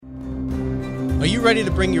Are you ready to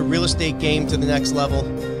bring your real estate game to the next level?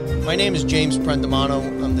 My name is James Prendamano.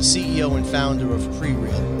 I'm the CEO and founder of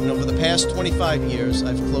PreReal. And over the past 25 years,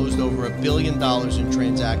 I've closed over $1 billion in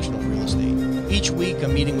transactional real estate. Each week,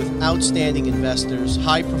 I'm meeting with outstanding investors,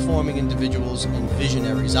 high-performing individuals, and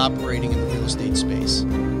visionaries operating in the real estate space.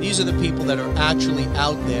 These are the people that are actually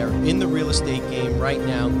out there in the real estate game right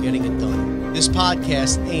now getting it done. This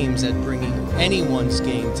podcast aims at bringing anyone's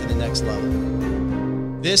game to the next level.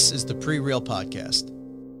 This is the PreReal Podcast.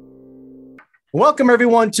 Welcome,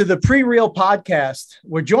 everyone, to the PreReal Podcast.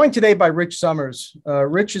 We're joined today by Rich Summers.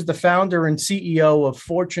 Rich is the founder and CEO of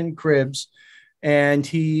Fortune Cribs, and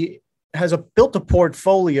he has built a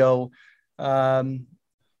portfolio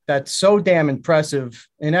that's so damn impressive,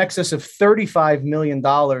 in excess of $35 million.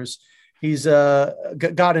 He's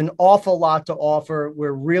got an awful lot to offer.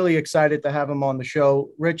 We're really excited to have him on the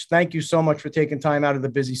show. Rich, thank you so much for taking time out of the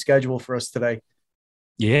busy schedule for us today.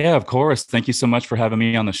 Yeah, of course. Thank you so much for having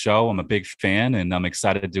me on the show. I'm a big fan, and I'm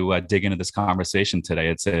excited to dig into this conversation today.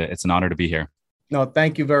 It's an honor to be here. No,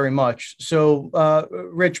 thank you very much. So,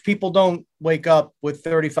 Rich, people don't wake up with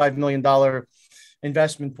 $35 million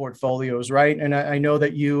investment portfolios, right? And I know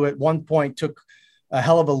that you at one point took a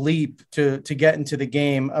hell of a leap to get into the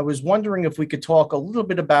game. I was wondering if we could talk a little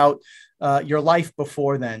bit about your life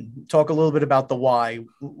before then. Talk a little bit about the why.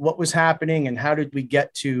 What was happening and how did we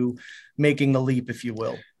get to making the leap, if you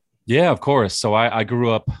will? Yeah, of course. So I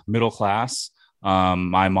grew up middle class.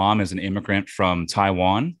 My mom is an immigrant from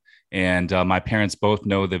Taiwan, and my parents both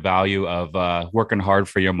know the value of working hard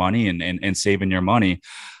for your money and saving your money.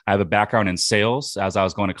 I have a background in sales. As I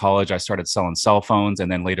was going to college, I started selling cell phones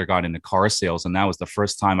and then later got into car sales. And that was the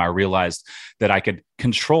first time I realized that I could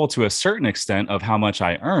control to a certain extent of how much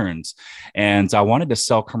I earned. And I wanted to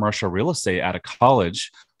sell commercial real estate out of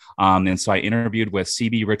college. And so I interviewed with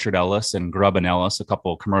CB Richard Ellis and Grubb & Ellis, a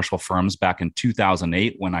couple of commercial firms back in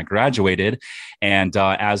 2008 when I graduated. And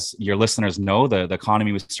as your listeners know, the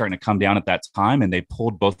economy was starting to come down at that time, and they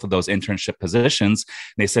pulled both of those internship positions.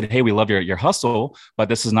 And they said, "Hey, we love your hustle, but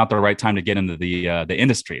this is not the right time to get into the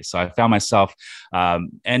industry." So I found myself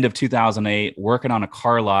end of 2008 working on a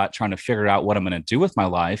car lot, trying to figure out what I'm going to do with my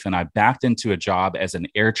life. And I backed into a job as an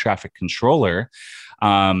air traffic controller,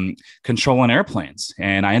 controlling airplanes.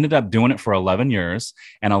 And I ended up doing it for 11 years.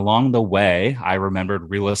 And along the way, I remembered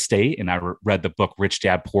real estate, and I read the book Rich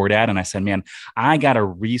Dad Poor Dad. And I said, man, I got to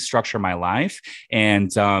restructure my life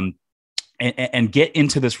and get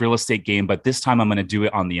into this real estate game. But this time I'm going to do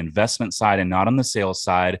it on the investment side and not on the sales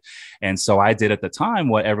side. And so I did at the time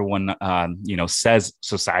what everyone, says,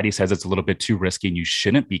 society says it's a little bit too risky and you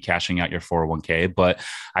shouldn't be cashing out your 401k. But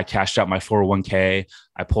I cashed out my 401k.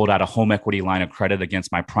 I pulled out a home equity line of credit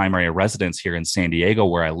against my primary residence here in San Diego,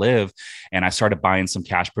 where I live. And I started buying some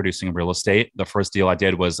cash producing real estate. The first deal I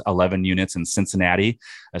did was 11 units in Cincinnati,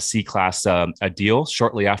 a C-class a deal.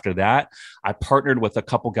 Shortly after that, I partnered with a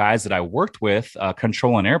couple guys that I worked with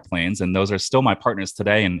controlling airplanes. And those are still my partners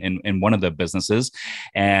today in one of the businesses.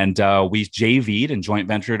 And we JV'd and joint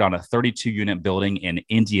ventured on a 32-unit building in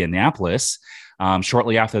Indianapolis.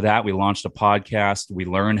 Shortly after that, we launched a podcast. We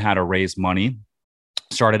learned how to raise money.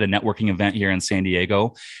 Started a networking event here in San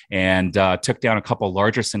Diego, and took down a couple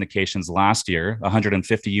larger syndications last year,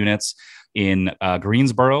 150 units in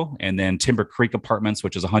Greensboro, and then Timber Creek Apartments,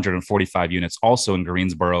 which is 145 units also in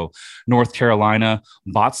Greensboro, North Carolina.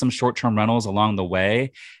 Bought some short-term rentals along the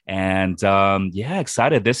way. And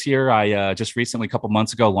excited. This year, I just recently, a couple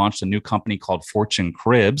months ago, launched a new company called Fortune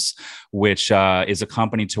Cribs, which is a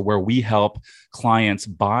company to where we help clients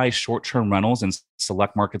buy short-term rentals in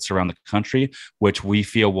select markets around the country, which we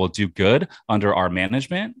feel will do good under our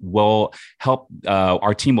management. We'll help,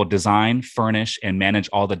 our team will design, furnish, and manage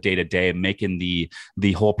all the day-to-day, making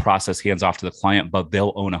the whole process hands off to the client, but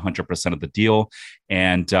they'll own 100% of the deal.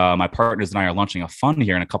 And my partners and I are launching a fund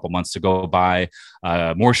here in a couple months to go buy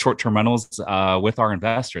more short-term rentals with our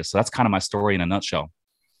investors. So that's kind of my story in a nutshell.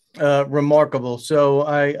 Remarkable. So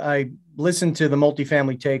I listened to the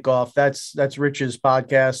Multifamily Takeoff. That's Rich's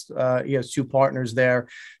podcast. He has two partners there.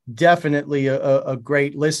 Definitely a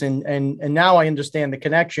great listen. And now I understand the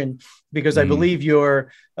connection, because I believe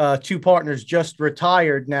your two partners just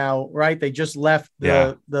retired now, right? They just left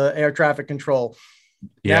the air traffic control.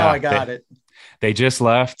 Yeah, now I got it. They just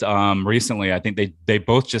left recently. I think they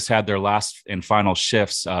both just had their last and final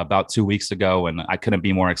shifts about 2 weeks ago, and I couldn't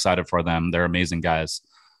be more excited for them. They're amazing guys.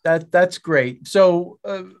 That's great. So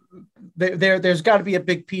there's got to be a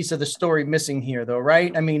big piece of the story missing here, though,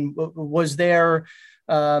 right? I mean, was there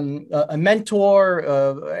a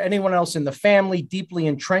mentor, anyone else in the family deeply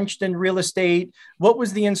entrenched in real estate? What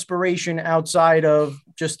was the inspiration outside of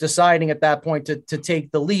just deciding at that point to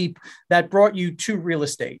take the leap that brought you to real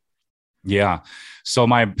estate? Yeah. So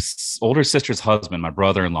my older sister's husband, my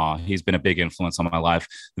brother-in-law, he's been a big influence on my life.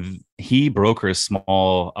 He brokers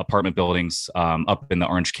small apartment buildings up in the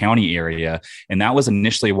Orange County area. And that was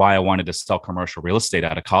initially why I wanted to sell commercial real estate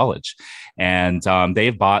out of college. And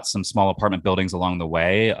they've bought some small apartment buildings along the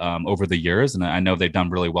way over the years. And I know they've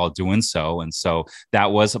done really well doing so. And so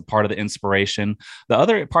that was a part of the inspiration. The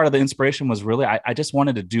other part of the inspiration was really, I just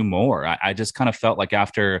wanted to do more. I just kind of felt like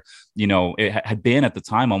after, it had been at the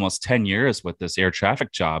time almost 10 years with this air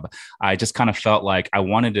traffic job, I just kind of felt like I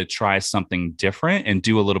wanted to try something different and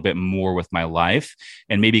do a little bit more with my life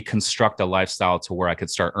and maybe construct a lifestyle to where I could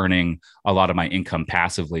start earning a lot of my income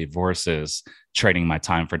passively versus trading my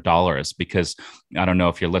time for dollars. Because I don't know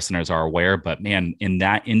if your listeners are aware, but man, in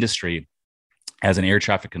that industry, as an air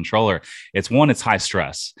traffic controller, it's high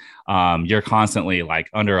stress. You're constantly like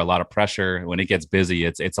under a lot of pressure. When it gets busy,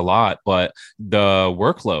 it's a lot, but the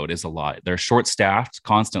workload is a lot. They're short staffed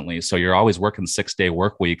constantly. So you're always working 6-day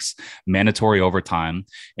work weeks, mandatory overtime.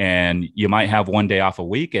 And you might have one day off a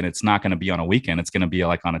week and it's not going to be on a weekend. It's going to be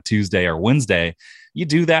like on a Tuesday or Wednesday. You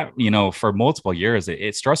do that, for multiple years,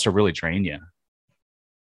 it starts to really drain you.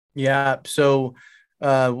 Yeah. So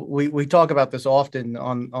we talk about this often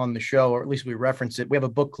on the show, or at least we reference it. We have a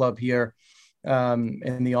book club here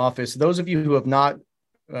in the office. Those of you who have not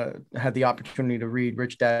had the opportunity to read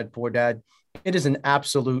Rich Dad, Poor Dad, it is an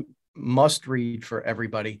absolute must read for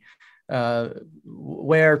everybody.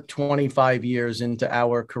 We're 25 years into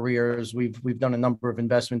our careers. We've done a number of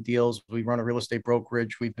investment deals. We run a real estate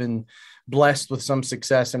brokerage. We've been blessed with some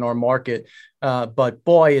success in our market. But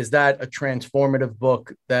boy, is that a transformative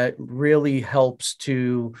book that really helps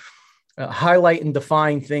to highlight and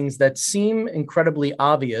define things that seem incredibly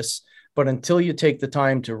obvious, but until you take the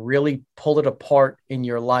time to really pull it apart in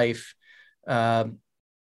your life, good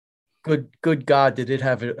God, did it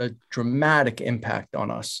have a dramatic impact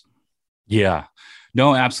on us? Yeah,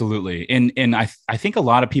 no, absolutely. And I think a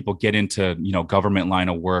lot of people get into, government line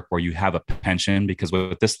of work where you have a pension, because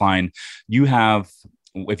with this line,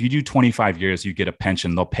 if you do 25 years, you get a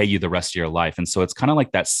pension, they'll pay you the rest of your life. And so it's kind of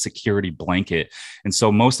like that security blanket. And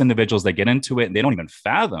so most individuals, they get into it and they don't even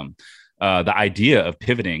fathom the idea of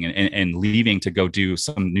pivoting and leaving to go do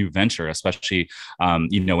some new venture, especially,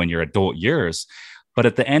 in your adult years. But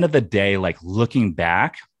at the end of the day, like looking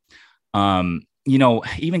back,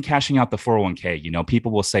 even cashing out the 401k,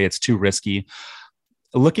 people will say it's too risky.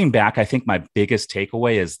 Looking back, I think my biggest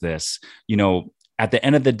takeaway is this, at the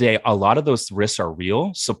end of the day, a lot of those risks are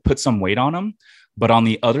real. So put some weight on them. But on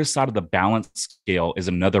the other side of the balance scale is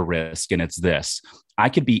another risk. And it's this: I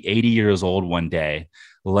could be 80 years old one day,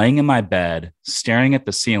 laying in my bed, staring at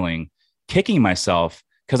the ceiling, kicking myself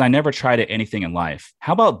because I never tried anything in life.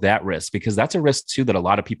 How about that risk? Because that's a risk too that a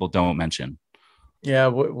lot of people don't mention. Yeah,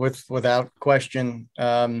 without question.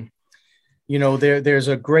 There's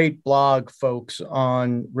a great blog, folks,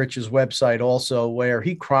 on Rich's website also, where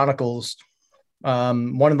he chronicles.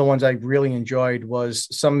 One of the ones I really enjoyed was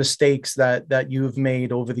some mistakes that you've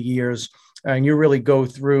made over the years, and you really go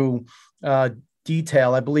through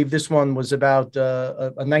detail. I believe this one was about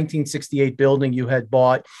a 1968 building you had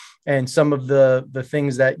bought, and some of the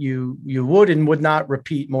things that you would and would not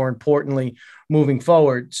repeat, more importantly, moving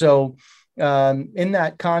forward. So in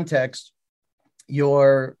that context,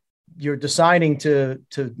 you're deciding to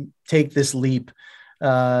take this leap.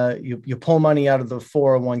 You pull money out of the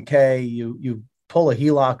 401k, you pull a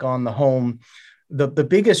HELOC on the home. The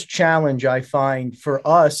biggest challenge I find for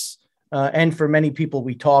us and for many people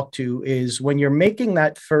we talk to is when you're making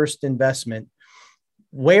that first investment,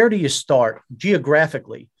 where do you start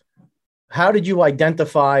geographically? How did you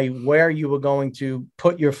identify where you were going to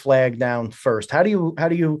put your flag down first? How do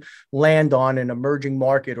you land on an emerging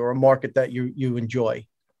market or a market that you enjoy?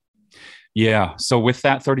 Yeah. So with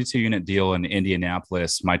that 32 unit deal in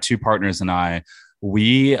Indianapolis, my two partners and I,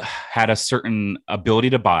 we had a certain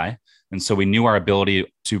ability to buy. And so we knew our ability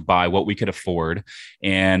to buy what we could afford.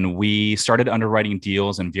 And we started underwriting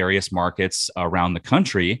deals in various markets around the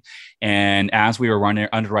country. And as we were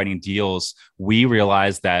underwriting deals, we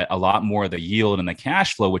realized that a lot more of the yield and the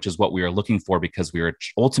cash flow, which is what we were looking for because we were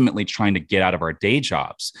ultimately trying to get out of our day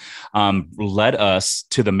jobs, led us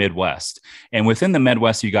to the Midwest. And within the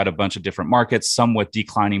Midwest, you got a bunch of different markets, some with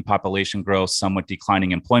declining population growth, some with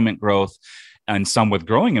declining employment growth, and some with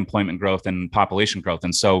growing employment growth and population growth.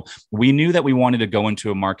 And so we knew that we wanted to go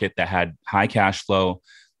into a market that had high cash flow,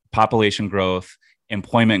 population growth,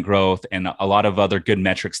 employment growth, and a lot of other good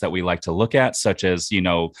metrics that we like to look at, such as,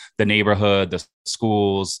 the neighborhood, the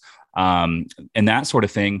schools, and that sort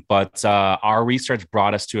of thing. But our research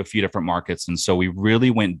brought us to a few different markets. And so we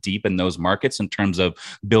really went deep in those markets in terms of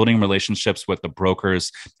building relationships with the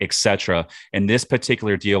brokers, et cetera. And this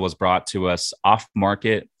particular deal was brought to us off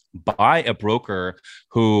market by a broker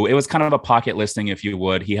who, it was kind of a pocket listing, if you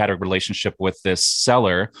would. He had a relationship with this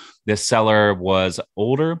seller. This seller was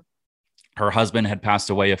older. Her husband had passed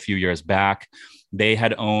away a few years back. They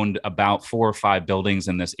had owned about 4 or 5 buildings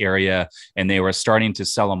in this area, and they were starting to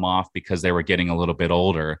sell them off because they were getting a little bit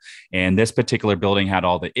older. And this particular building had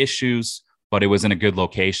all the issues, but it was in a good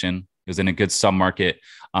location. It was in a good submarket,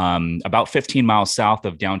 about 15 miles south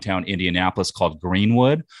of downtown Indianapolis, called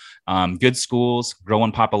Greenwood. Good schools,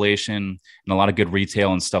 growing population, and a lot of good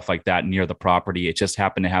retail and stuff like that near the property. It just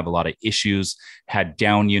happened to have a lot of issues, had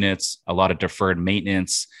down units, a lot of deferred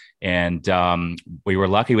maintenance. And we were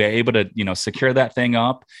lucky. We were able to, secure that thing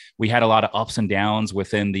up. We had a lot of ups and downs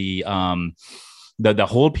within the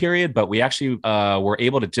hold period, but we actually were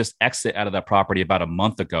able to just exit out of that property about a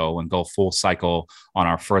month ago and go full cycle on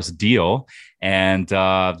our first deal. And we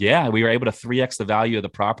were able to 3x the value of the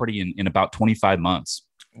property in about 25 months.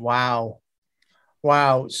 Wow.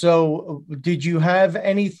 So did you have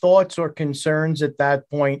any thoughts or concerns at that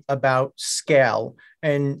point about scale?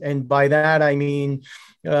 And by that, I mean,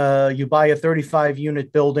 you buy a 35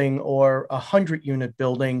 unit building or a 100 unit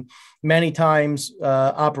building. Many times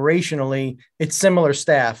operationally, it's similar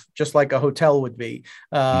staff, just like a hotel would be.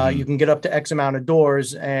 You can get up to X amount of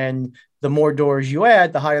doors, and the more doors you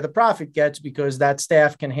add, the higher the profit gets, because that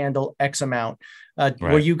staff can handle X amount. Right.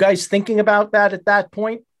 Were you guys thinking about that at that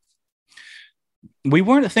point? We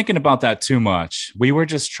weren't thinking about that too much. We were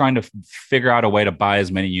just trying to figure out a way to buy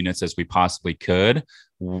as many units as we possibly could,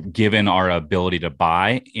 given our ability to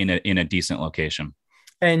buy in a decent location.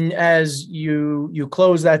 And as you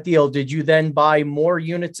close that deal, did you then buy more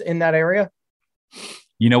units in that area?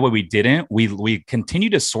 You know what? We didn't. We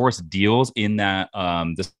continued to source deals in that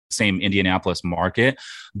the same Indianapolis market,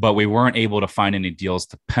 but we weren't able to find any deals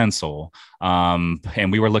to pencil.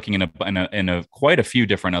 And we were looking in quite a few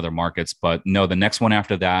different other markets. But no, the next one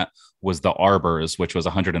after that was the Arbors, which was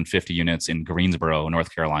 150 units in Greensboro,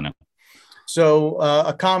 North Carolina. So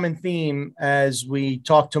a common theme as we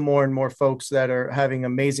talk to more and more folks that are having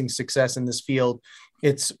amazing success in this field,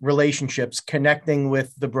 it's relationships, connecting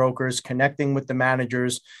with the brokers, connecting with the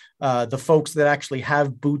managers, the folks that actually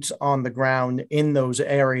have boots on the ground in those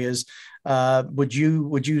areas. Would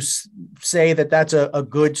you say that that's a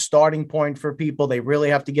good starting point for people? They really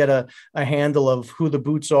have to get a handle of who the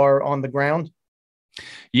boots are on the ground?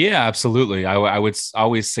 Yeah, absolutely. I would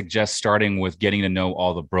always suggest starting with getting to know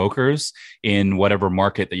all the brokers in whatever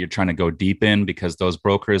market that you're trying to go deep in, because those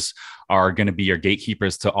brokers are going to be your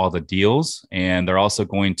gatekeepers to all the deals. And they're also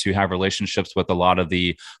going to have relationships with a lot of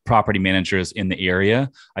the property managers in the area.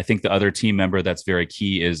 I think the other team member that's very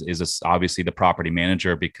key is obviously the property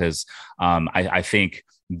manager, because I think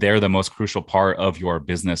they're the most crucial part of your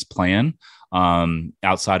business plan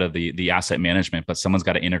outside of the asset management, but someone's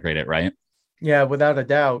got to integrate it, right? Yeah, without a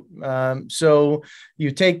doubt. So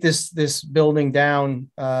you take this building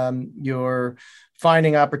down, you're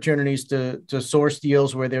finding opportunities to source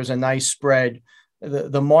deals where there's a nice spread.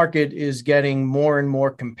 The market is getting more and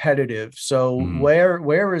more competitive. So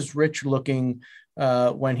where is Rich looking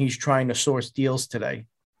when he's trying to source deals today?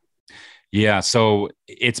 Yeah, so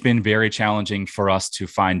it's been very challenging for us to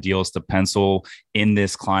find deals to pencil in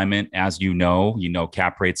this climate. As you know,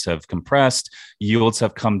 cap rates have compressed, yields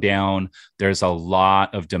have come down. There's a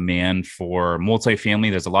lot of demand for multifamily.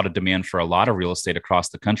 There's a lot of demand for a lot of real estate across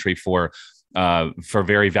the country for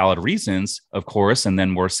very valid reasons, of course. And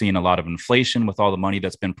then we're seeing a lot of inflation with all the money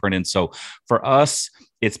that's been printed. So for us,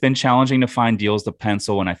 it's been challenging to find deals to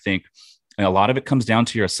pencil. And I think a lot of it comes down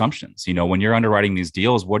to your assumptions. When you're underwriting these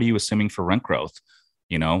deals, what are you assuming for rent growth?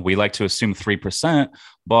 We like to assume 3%,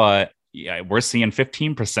 but we're seeing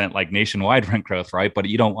 15% like nationwide rent growth, right? But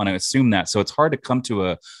you don't want to assume that. So it's hard to come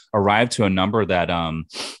to arrive to a number that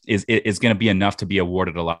is going to be enough to be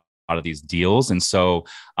awarded a lot of these deals. And so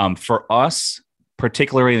for us,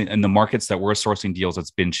 particularly in the markets that we're sourcing deals,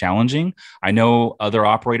 it's been challenging. I know other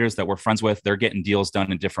operators that we're friends with, they're getting deals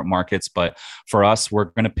done in different markets. But for us, we're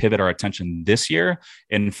going to pivot our attention this year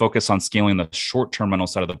and focus on scaling the short-term rental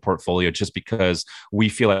side of the portfolio, just because we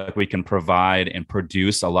feel like we can provide and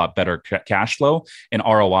produce a lot better cash flow and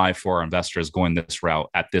ROI for our investors going this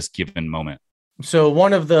route at this given moment. So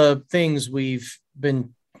one of the things we've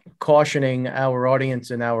been cautioning our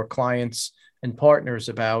audience and our clients and partners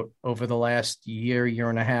about over the last year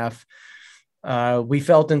and a half, we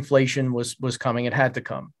felt inflation was coming. It had to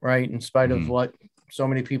come, right? In spite of what so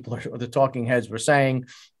many people are, the talking heads were saying,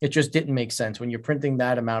 it just didn't make sense when you're printing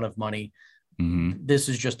that amount of money. Mm-hmm. This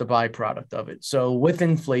is just a byproduct of it. So with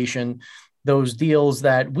inflation, those deals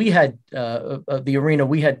that we had, the arena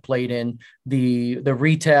we had played in, the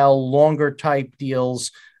retail longer type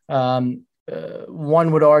deals,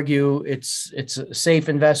 one would argue it's a safe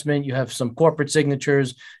investment. You have some corporate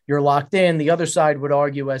signatures, you're locked in. The other side would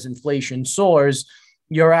argue as inflation soars,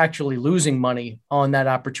 you're actually losing money on that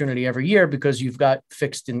opportunity every year because you've got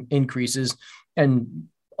fixed increases. And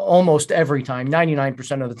almost every time,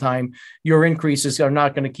 99% of the time, your increases are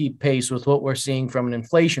not going to keep pace with what we're seeing from an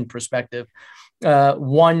inflation perspective.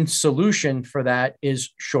 One solution for that is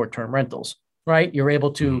short-term rentals, right? You're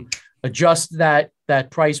able to adjust that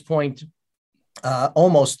price point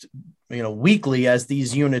almost weekly as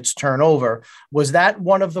these units turn over. Was that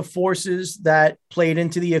one of the forces that played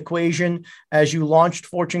into the equation as you launched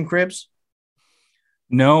Fortune Cribs?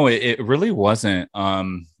 No, it really wasn't.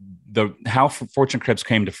 How Fortune Cribs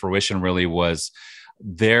came to fruition really was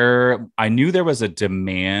I knew there was a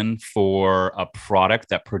demand for a product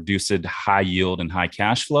that produced high yield and high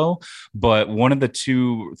cash flow. But one of the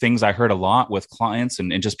two things I heard a lot with clients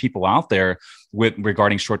and just people out there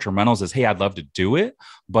regarding short-term rentals is, hey, I'd love to do it,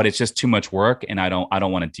 but it's just too much work and I don't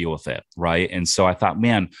want to deal with it. Right. And so I thought,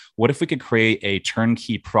 man, what if we could create a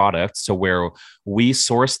turnkey product so where we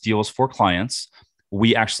source deals for clients,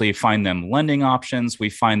 we actually find them lending options. We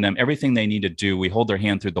find them everything they need to do. We hold their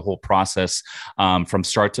hand through the whole process from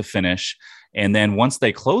start to finish. And then once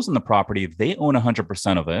they close on the property, they own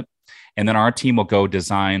 100% of it. And then our team will go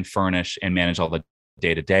design, furnish, and manage all the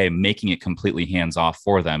day-to-day, making it completely hands-off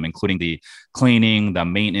for them, including the cleaning, the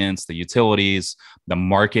maintenance, the utilities, the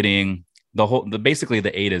marketing, basically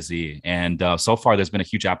the A to Z. And so far, there's been a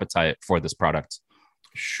huge appetite for this product.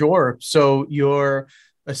 Sure. So you're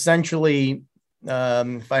essentially,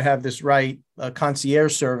 if I have this right, a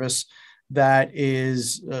concierge service that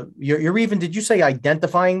is, you're even, did you say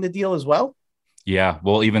identifying the deal as well? Yeah,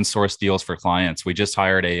 we'll even source deals for clients. We just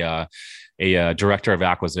hired a director of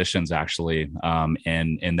acquisitions, actually,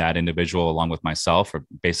 and that individual, along with myself, are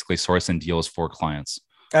basically sourcing deals for clients.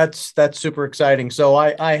 That's super exciting. So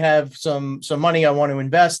I have some money I want to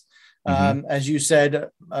invest. As you said,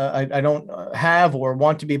 I don't have or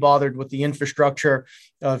want to be bothered with the infrastructure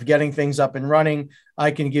of getting things up and running. I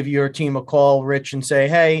can give your team a call, Rich, and say,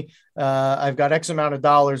 hey, I've got X amount of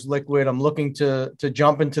dollars liquid. I'm looking to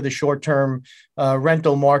jump into the short-term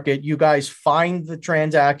rental market. You guys find the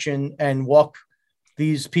transaction and walk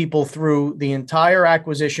these people through the entire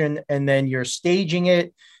acquisition, and then you're staging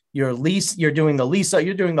it, you're doing the lease,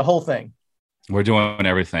 you're doing the whole thing. We're doing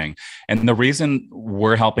everything. And the reason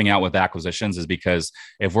we're helping out with acquisitions is because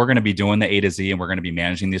if we're going to be doing the A to Z and we're going to be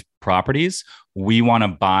managing these properties, we want to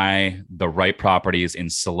buy the right properties in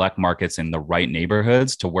select markets in the right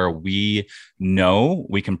neighborhoods to where we know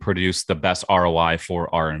we can produce the best ROI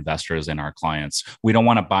for our investors and our clients. We don't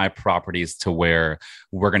want to buy properties to where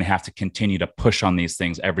we're going to have to continue to push on these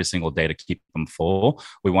things every single day to keep them full.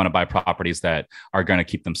 We want to buy properties that are going to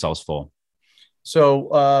keep themselves full.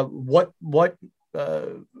 So what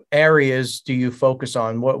areas do you focus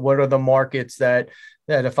on? What are the markets that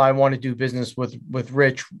if I want to do business with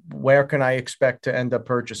Rich, where can I expect to end up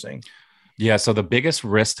purchasing? Yeah. So the biggest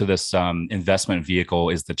risk to this investment vehicle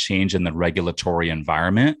is the change in the regulatory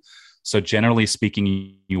environment. So generally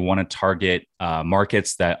speaking, you want to target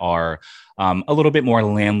markets that are a little bit more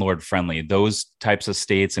landlord friendly. Those types of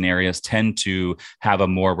states and areas tend to have a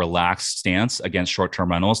more relaxed stance against short-term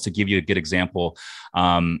rentals. To give you a good example,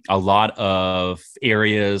 a lot of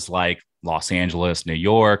areas like Los Angeles, New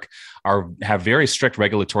York have very strict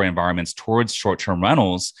regulatory environments towards short-term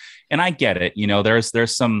rentals. And I get it. You know, there's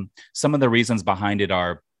some of the reasons behind it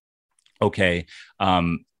are, okay,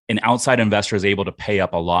 an outside investor is able to pay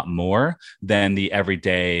up a lot more than the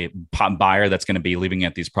everyday buyer that's going to be living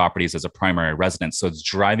at these properties as a primary residence. So it's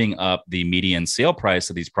driving up the median sale price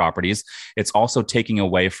of these properties. It's also taking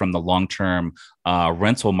away from the long-term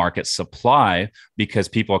rental market supply because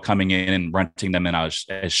people are coming in and renting them in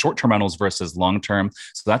as short-term rentals versus long-term.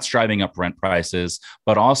 So that's driving up rent prices.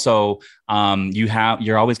 But also,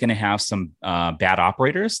 you're always going to have some bad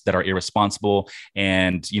operators that are irresponsible.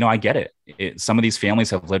 And, you know, I get it. Some of these families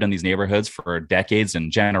have lived in these neighborhoods for decades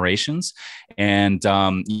and generations. And,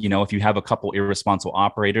 you know, if you have a couple irresponsible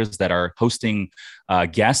operators that are hosting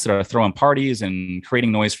guests that are throwing parties and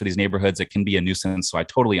creating noise for these neighborhoods, it can be a nuisance. So I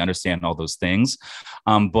totally understand all those things.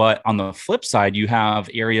 But on the flip side, you have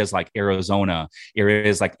areas like Arizona,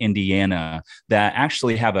 areas like Indiana that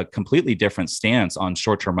actually have a completely different stance on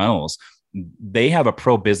short-term rentals. they have a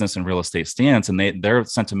pro-business and real estate stance, and their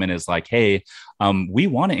sentiment is like, hey, we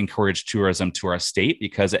want to encourage tourism to our state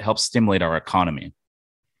because it helps stimulate our economy.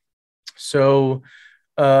 So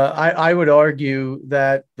I would argue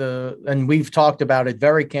that and we've talked about it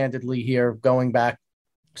very candidly here, going back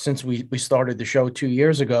since we started the show 2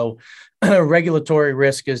 years ago, regulatory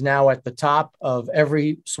risk is now at the top of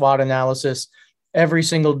every SWOT analysis, every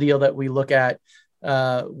single deal that we look at.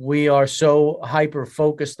 We are so hyper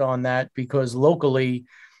focused on that because locally,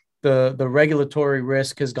 the regulatory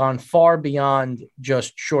risk has gone far beyond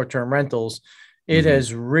just short-term rentals. It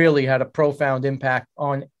has really had a profound impact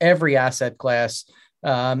on every asset class.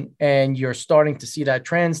 And you're starting to see that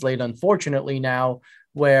translate, unfortunately, now,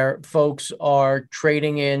 where folks are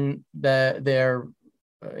trading in their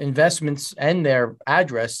investments and their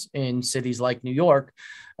address in cities like New York,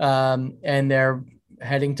 and they're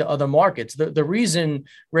heading to other markets. The reason,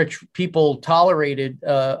 Rich, people tolerated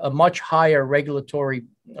a much higher regulatory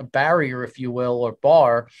barrier, if you will, or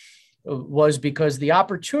bar, was because the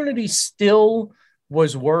opportunity still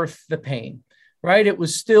was worth the pain, right? It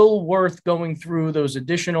was still worth going through those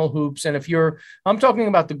additional hoops. And I'm talking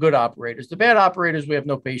about the good operators. The bad operators, we have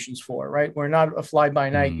no patience for, right? We're not a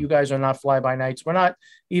fly-by-night. You guys are not fly-by-nights. We're not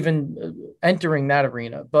even entering that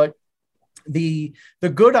arena. But the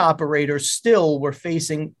good operators still were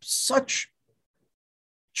facing such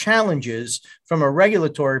challenges from a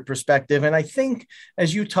regulatory perspective. And I think,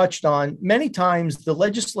 as you touched on, many times the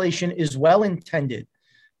legislation is well intended.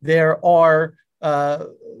 There are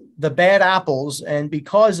the bad apples, and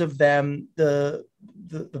because of them, the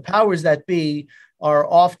powers that be are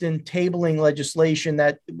often tabling legislation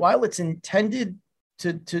that, while it's intended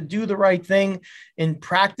to do the right thing, in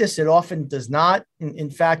practice, it often does not. In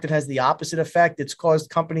fact, it has the opposite effect. It's caused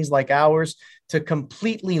companies like ours to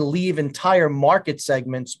completely leave entire market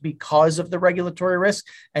segments because of the regulatory risk.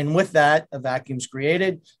 And with that, a vacuum's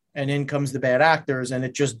created, and in comes the bad actors, and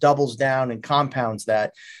it just doubles down and compounds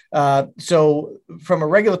that. So from a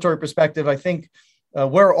regulatory perspective, I think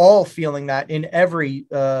we're all feeling that in every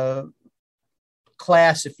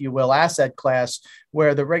class, if you will, asset class,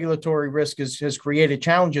 where the regulatory risk has created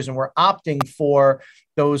challenges, and we're opting for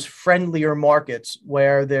those friendlier markets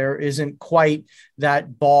where there isn't quite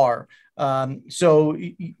that bar. So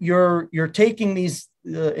you're taking these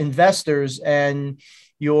investors and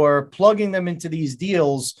you're plugging them into these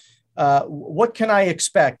deals. What can I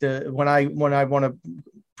expect when I want to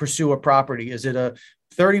pursue a property? Is it a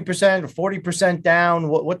 30% or 40% down?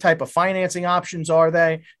 What type of financing options are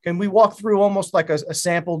they? Can we walk through almost like a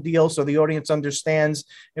sample deal so the audience understands,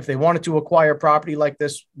 if they wanted to acquire property like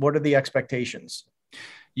this, what are the expectations?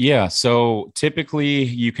 Yeah. So typically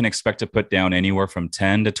you can expect to put down anywhere from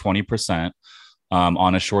 10 to 20%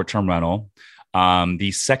 on a short-term rental.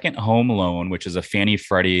 The second home loan, which is a Fannie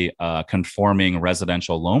Freddie conforming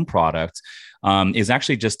residential loan product, is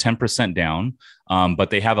actually just 10% down, but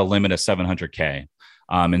they have a limit of $700K.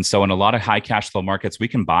 And so in a lot of high cash flow markets, we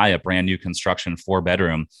can buy a brand new construction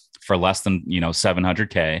 4-bedroom for less than,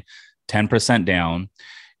 $700K, 10% down.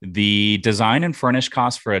 The design and furnish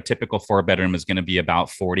cost for a typical 4-bedroom is going to be about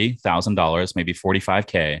 $40,000, maybe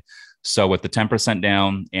 $45K. So with the 10%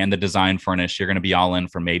 down and the design furnish, you're going to be all in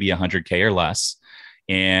for maybe $100K or less.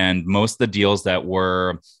 And most of the deals that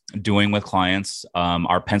we're doing with clients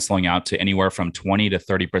are penciling out to anywhere from 20 to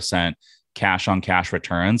 30% cash on cash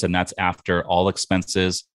returns. And that's after all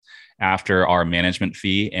expenses, after our management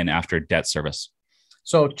fee, and after debt service.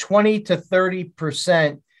 So 20 to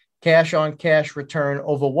 30% cash on cash return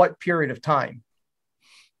over what period of time?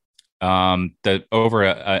 Over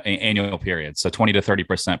an annual period. So 20 to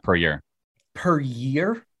 30% per year. Per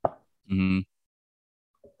year? Mm-hmm.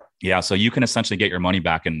 Yeah. So you can essentially get your money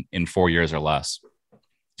back in 4 years or less,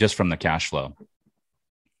 just from the cash flow.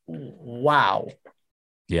 Wow.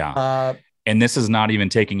 Yeah. And this is not even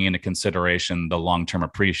taking into consideration the long-term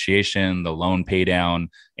appreciation, the loan pay down,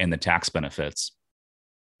 and the tax benefits.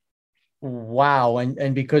 Wow.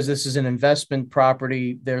 And because this is an investment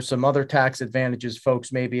property, there's some other tax advantages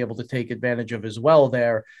folks may be able to take advantage of as well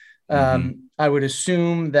there. I would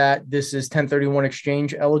assume that this is 1031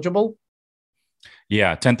 exchange eligible.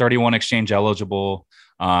 Yeah, 1031 exchange eligible.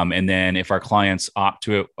 And then if our clients opt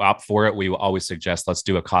for it, we will always suggest let's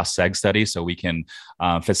do a cost seg study so we can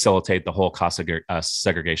facilitate the whole cost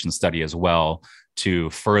segregation study as well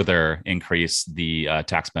to further increase the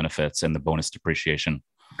tax benefits and the bonus depreciation.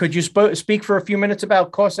 Could you speak for a few minutes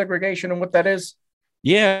about cost segregation and what that is?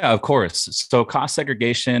 Yeah, of course. So, cost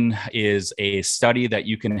segregation is a study that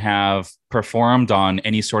you can have performed on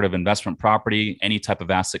any sort of investment property, any type of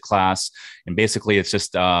asset class, and basically, it's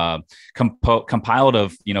just compiled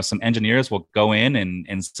of some engineers will go in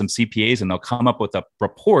and some CPAs, and they'll come up with a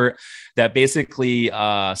report that basically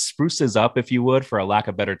spruces up, if you would, for a lack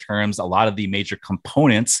of better terms, a lot of the major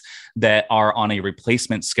components that are on a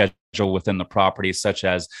replacement schedule within the property, such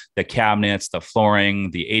as the cabinets, the flooring,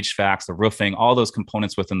 the HVACs, the roofing, all those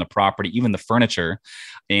components within the property, even the furniture.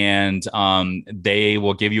 And they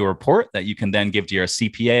will give you a report that you can then give to your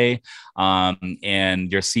CPA. And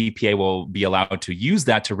your CPA will be allowed to use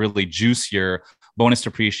that to really juice your bonus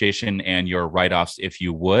depreciation and your write-offs, if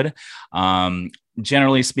you would.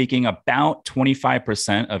 Generally speaking, about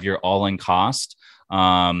 25% of your all-in cost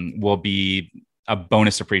will be a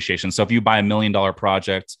bonus depreciation. So if you buy $1 million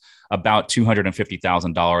project, about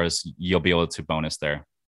 $250,000 you'll be able to bonus there.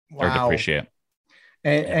 Wow. Or depreciate.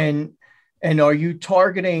 And are you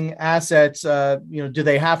targeting assets? Do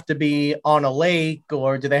they have to be on a lake,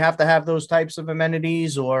 or do they have to have those types of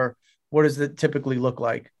amenities, or what does it typically look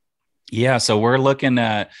like? Yeah, so we're looking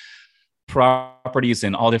at properties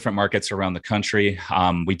in all different markets around the country.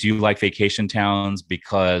 We do like vacation towns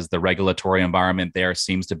because the regulatory environment there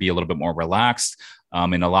seems to be a little bit more relaxed.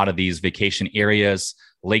 In a lot of these vacation areas,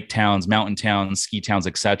 lake towns, mountain towns, ski towns,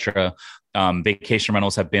 etc. Vacation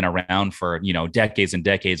rentals have been around for decades and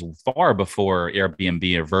decades, far before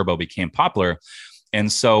Airbnb or Vrbo became popular. And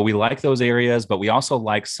so we like those areas, but we also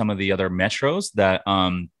like some of the other metros that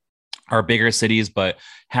are bigger cities, but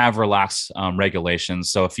have relaxed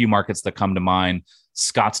regulations. So a few markets that come to mind: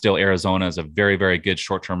 Scottsdale, Arizona is a very, very good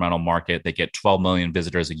short-term rental market. They get 12 million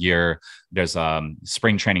visitors a year. There's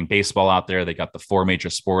spring training baseball out there. They got the 4 major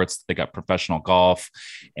sports. They got professional golf.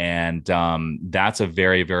 And that's a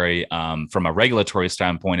very, very, from a regulatory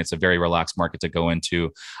standpoint, it's a very relaxed market to go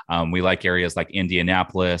into. We like areas like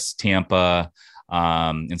Indianapolis, Tampa,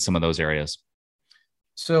 and some of those areas.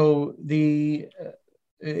 So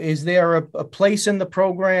is there a place in the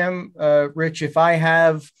program, Rich, if I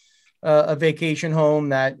have a vacation home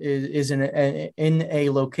that is in a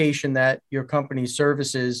location that your company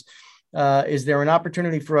services, is there an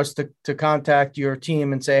opportunity for us to contact your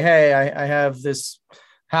team and say, hey, I have this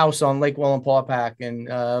house on Lake Wallenpaupack, and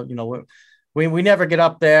we never get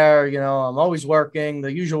up there, I'm always working,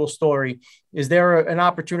 the usual story. Is there an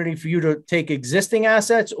opportunity for you to take existing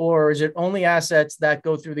assets, or is it only assets that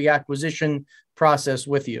go through the acquisition process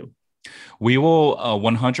with you? We will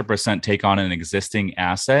 100% take on an existing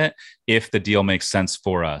asset if the deal makes sense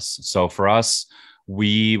for us. So for us,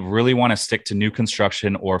 we really want to stick to new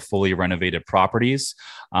construction or fully renovated properties.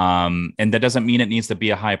 And that doesn't mean it needs to be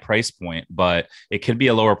a high price point, but it could be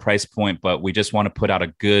a lower price point, but we just want to put out a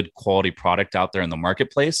good quality product out there in the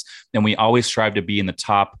marketplace. And we always strive to be in the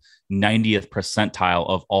top 90th percentile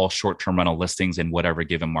of all short-term rental listings in whatever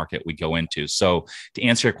given market we go into. So to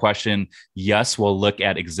answer your question, yes, we'll look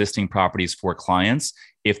at existing properties for clients.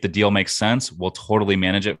 If the deal makes sense, we'll totally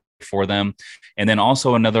manage it for them. And then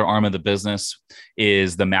also another arm of the business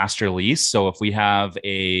is the master lease. So if we have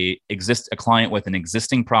a client with an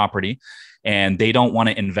existing property and they don't want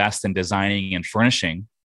to invest in designing and furnishing,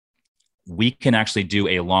 we can actually do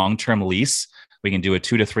a long-term lease. We can do a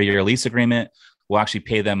 2 to 3 year lease agreement. We'll actually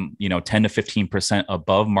pay them, 10 to 15%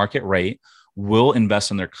 above market rate. We'll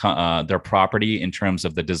invest in their property in terms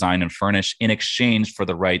of the design and furnish in exchange for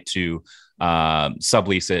the right to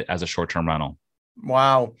sublease it as a short-term rental.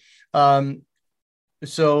 Wow.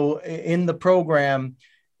 So in the program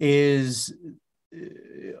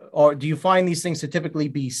or do you find these things to typically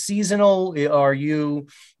be seasonal? Are you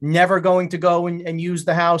never going to go and use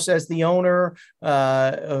the house as the owner,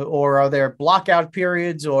 or are there blockout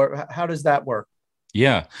periods, or how does that work?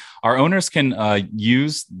 Yeah, our owners can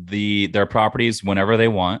use their properties whenever they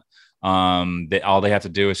want. All they have to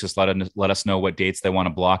do is just let us know what dates they want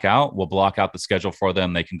to block out. We'll block out the schedule for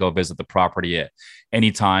them. They can go visit the property at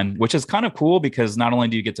any time, which is kind of cool because not only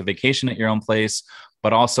do you get to vacation at your own place,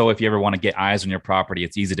 but also if you ever want to get eyes on your property,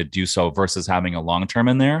 it's easy to do so versus having a long-term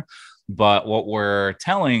in there. But what we're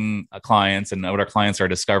telling clients and what our clients are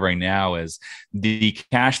discovering now is the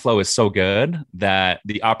cash flow is so good that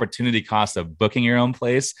the opportunity cost of booking your own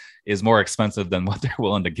place is more expensive than what they're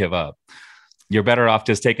willing to give up. You're better off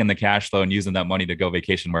just taking the cash flow and using that money to go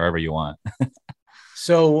vacation wherever you want.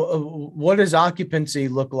 So what does occupancy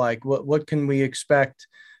look like? What can we expect?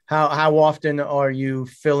 How often are you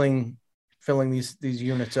filling these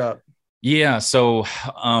units up? Yeah, so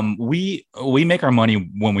we make our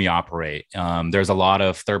money when we operate. There's a lot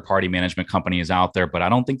of third party management companies out there, but I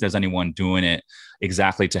don't think there's anyone doing it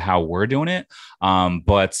exactly to how we're doing it.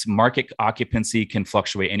 But market occupancy can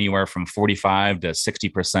fluctuate anywhere from 45 to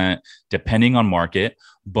 60%, depending on market.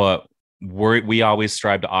 But we always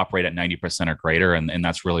strive to operate at 90% or greater, and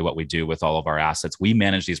that's really what we do with all of our assets. We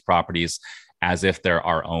manage these properties as if they're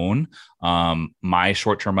our own. My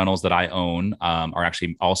short-term rentals that I own are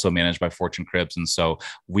actually also managed by Fortune Cribs. And so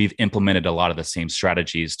we've implemented a lot of the same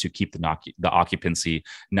strategies to keep the occupancy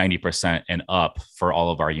 90% and up for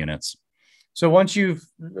all of our units. So once you've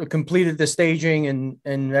completed the staging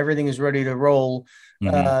and everything is ready to roll,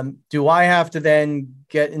 do I have to then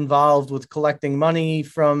get involved with collecting money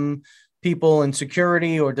from people and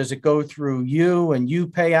security, or does it go through you and you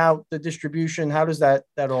pay out the distribution? How does that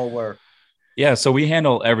all work? Yeah, so we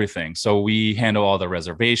handle everything. So we handle all the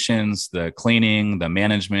reservations, the cleaning, the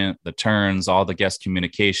management, the turns, all the guest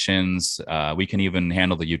communications. We can even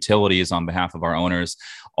handle the utilities on behalf of our owners.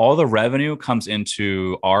 All the revenue comes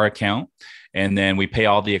into our account, and then we pay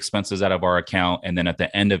all the expenses out of our account. And then at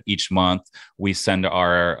the end of each month, we send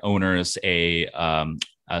our owners a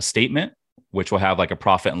statement, which will have like a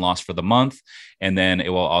profit and loss for the month. And then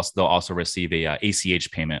they'll also receive a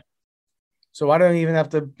ACH payment. So I don't even have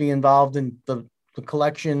to be involved in the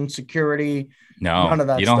collection, security. No, none of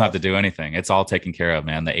that you don't stuff. have to do anything. It's all taken care of,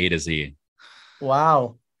 man. The A to Z.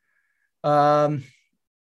 Wow.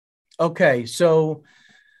 Okay. So,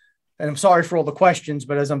 and I'm sorry for all the questions,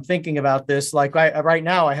 but as I'm thinking about this, like right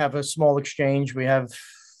now I have a small exchange. We have,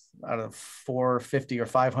 I don't know, 450 or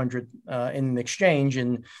 500 in an exchange.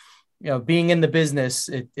 And, being in the business,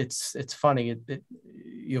 it's funny.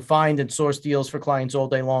 You find and source deals for clients all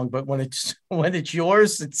day long, but when it's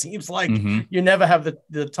yours, it seems like you never have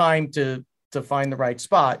the time to find the right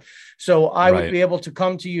spot. So I would be able to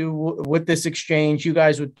come to you with this exchange. You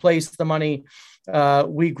guys would place the money.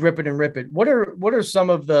 We grip it and rip it. What are some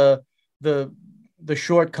of the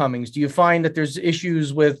shortcomings? Do you find that there's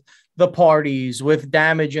issues with the parties, with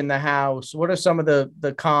damage in the house? What are some of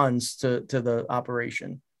the cons to the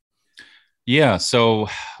operation? Yeah, so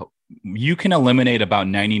you can eliminate about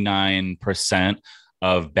 99%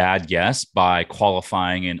 of bad guests by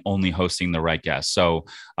qualifying and only hosting the right guests. So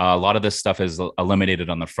a lot of this stuff is eliminated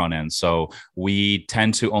on the front end. So we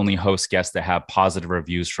tend to only host guests that have positive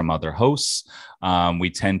reviews from other hosts. We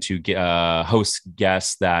tend to host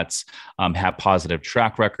guests that have positive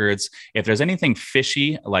track records. If there's anything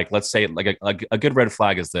fishy, like let's say like a good red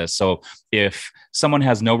flag is this. So if someone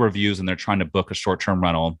has no reviews and they're trying to book a short-term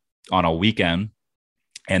rental on a weekend,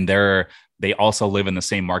 and they also live in the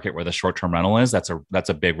same market where the short-term rental is, that's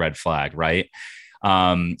a big red flag, right?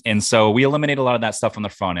 And so we eliminate a lot of that stuff on the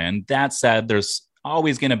front end. That said, there's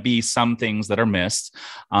always going to be some things that are missed.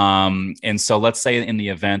 And so let's say in the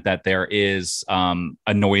event that there is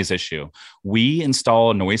a noise issue, we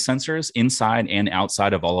install noise sensors inside and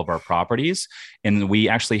outside of all of our properties. And we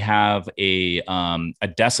actually have a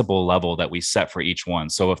decibel level that we set for each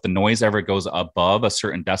one. So if the noise ever goes above a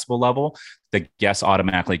certain decibel level, the guest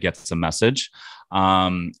automatically gets a message.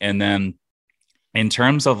 And then in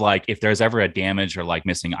terms of like, if there's ever a damage or like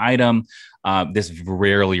missing item, this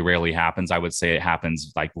rarely happens. I would say it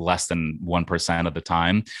happens like less than 1% of the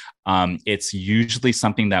time. It's usually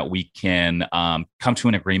something that we can come to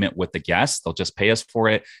an agreement with the guests. They'll just pay us for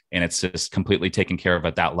it, and it's just completely taken care of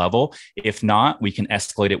at that level. If not, we can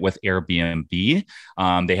escalate it with Airbnb.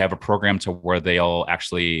 They have a program to where they'll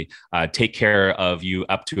actually take care of you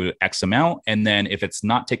up to X amount. And then if it's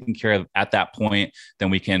not taken care of at that point,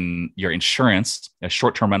 then your insurance, a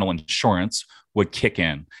short-term rental insurance, would kick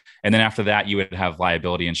in. And then after that, you would have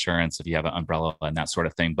liability insurance if you have an umbrella and that sort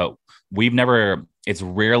of thing. But it's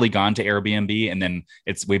rarely gone to Airbnb, and then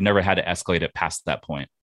we've never had to escalate it past that point.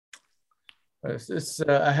 It's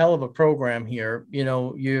a hell of a program here.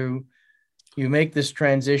 You make this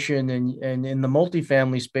transition, and in the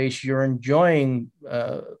multifamily space, you're enjoying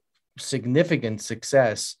significant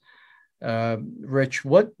success. Rich,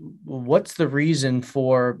 what's the reason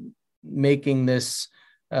for making this,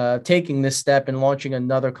 taking this step and launching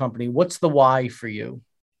another company? What's the why for you?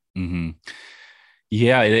 Mm-hmm.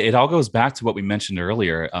 Yeah, it all goes back to what we mentioned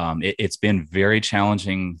earlier. It's been very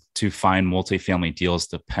challenging to find multifamily deals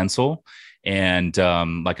to pencil. And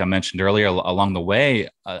like I mentioned earlier, along the way,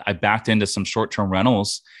 I backed into some short-term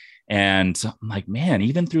rentals. And I'm like, man,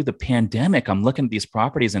 even through the pandemic, I'm looking at these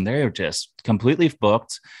properties and they're just completely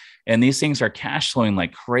booked. And these things are cash flowing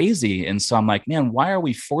like crazy. And so I'm like, man, why are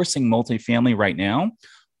we forcing multifamily right now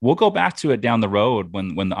we'll go back to it down the road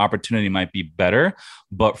when the opportunity might be better.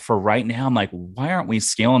 But for right now, I'm like, why aren't we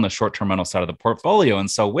scaling the short-term rental side of the portfolio? And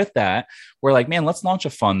so with that, we're like, man, let's launch a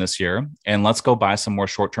fund this year and let's go buy some more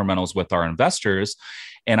short-term rentals with our investors.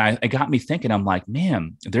 And it got me thinking, I'm like,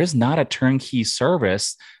 man, there's not a turnkey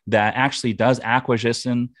service that actually does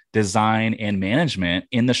acquisition, design, and management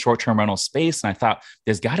in the short-term rental space. And I thought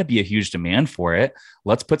there's got to be a huge demand for it.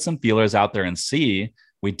 Let's put some feelers out there and see.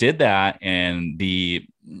 We did that, and the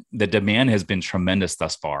demand has been tremendous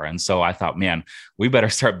thus far. And so I thought, man, we better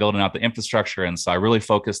start building out the infrastructure. And so I really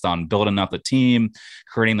focused on building out the team,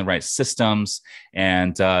 creating the right systems.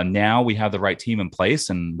 And now we have the right team in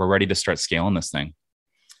place, and we're ready to start scaling this thing.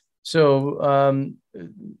 So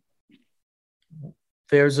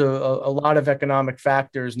there's a lot of economic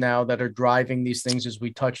factors now that are driving these things, as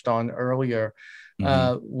we touched on earlier.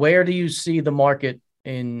 Where do you see the market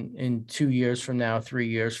in 2 years from now, 3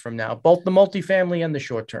 years from now, both the multifamily and the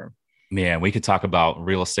short term? Man, we could talk about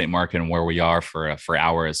real estate market and where we are for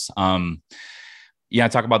hours. Yeah, I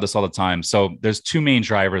talk about this all the time. So there's two main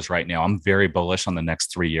drivers right now. I'm very bullish on the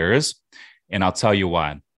next 3 years, and I'll tell you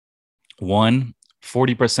why. One,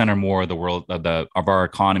 40% or more of the world of our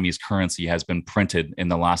economy's currency has been printed in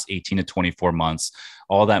the last 18 to 24 months.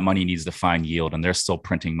 All that money needs to find yield, and they're still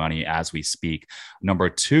printing money as we speak. Number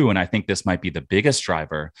two, and I think this might be the biggest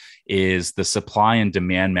driver, is the supply and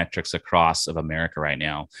demand metrics across of America right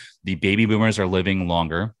now. The baby boomers are living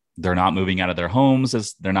longer. They're not moving out of their homes,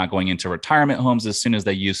 as they're not going into retirement homes as soon as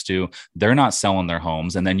they used to. They're not selling their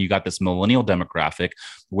homes. And then you got this millennial demographic,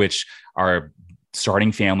 which are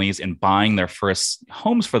starting families and buying their first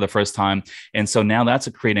homes for the first time. And so now that's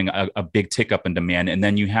creating a big tick up in demand. And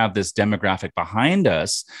then you have this demographic behind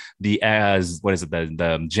us, the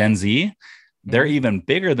Gen Z. They're even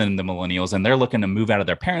bigger than the millennials, and they're looking to move out of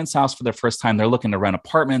their parents' house for the first time. They're looking to rent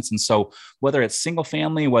apartments. And so whether it's single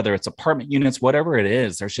family, whether it's apartment units, whatever it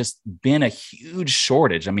is, there's just been a huge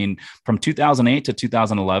shortage. I mean, from 2008 to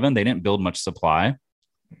 2011, they didn't build much supply.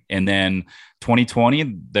 And then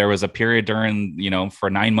 2020, there was a period during, for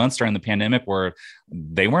 9 months during the pandemic where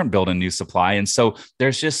they weren't building new supply. And so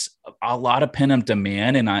there's just a lot of pent-up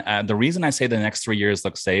demand. And the reason I say the next 3 years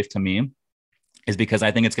look safe to me is because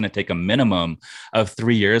I think it's going to take a minimum of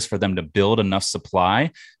 3 years for them to build enough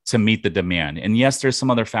supply to meet the demand. And yes, there's some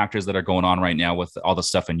other factors that are going on right now with all the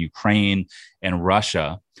stuff in Ukraine and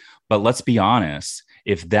Russia. But let's be honest,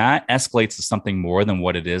 if that escalates to something more than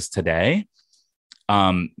what it is today,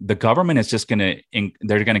 the government is just they're going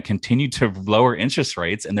to continue to lower interest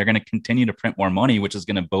rates, and they're going to continue to print more money, which is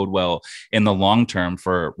going to bode well in the long term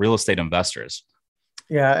for real estate investors.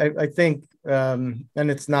 Yeah, I think, and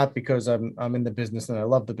it's not because I'm in the business and I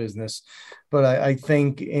love the business, but I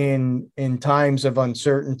think in times of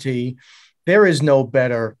uncertainty, there is no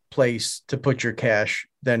better place to put your cash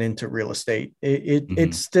than into real estate.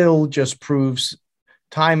 It still just proves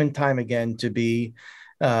time and time again to be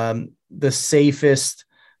the safest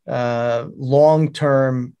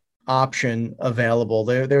long-term option available.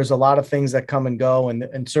 There's a lot of things that come and go,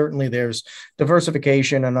 and certainly there's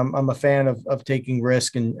diversification, and I'm a fan of taking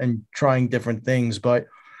risk and trying different things. But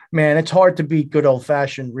man, it's hard to beat good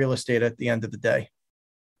old-fashioned real estate at the end of the day.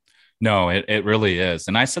 No, it really is.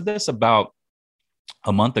 And I said this about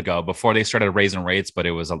a month ago before they started raising rates, but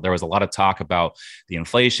there was a lot of talk about the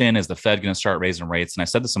inflation. Is the Fed going to start raising rates? And I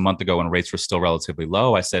said this a month ago when rates were still relatively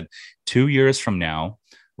low. I said 2 years from now,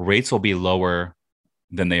 rates will be lower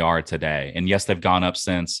than they are today. And yes, they've gone up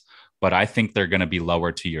since, but I think they're going to be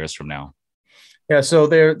lower 2 years from now. Yeah. So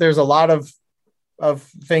there's a lot of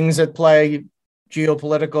things at play,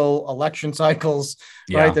 geopolitical, election cycles,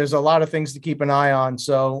 right? There's a lot of things to keep an eye on.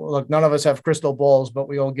 So look, none of us have crystal balls, but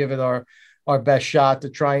we all give it our best shot to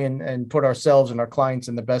try and put ourselves and our clients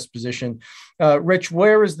in the best position. Rich,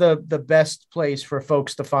 where is the best place for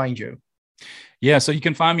folks to find you? Yeah, so you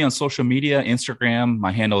can find me on social media, Instagram.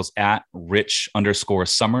 My handle is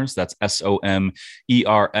 @Rich_Summers. That's SOMERS.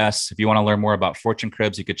 If you want to learn more about Fortune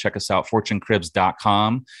Cribs, you could check us out,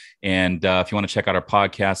 fortunecribs.com. And if you want to check out our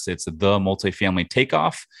podcast, it's The Multifamily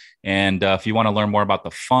Takeoff. And if you want to learn more about the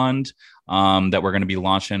fund that we're going to be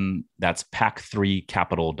launching, that's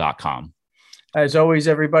pac3capital.com. As always,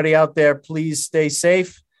 everybody out there, please stay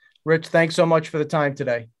safe. Rich, thanks so much for the time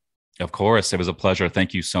today. Of course. It was a pleasure.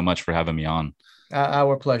 Thank you so much for having me on.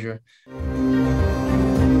 Our pleasure.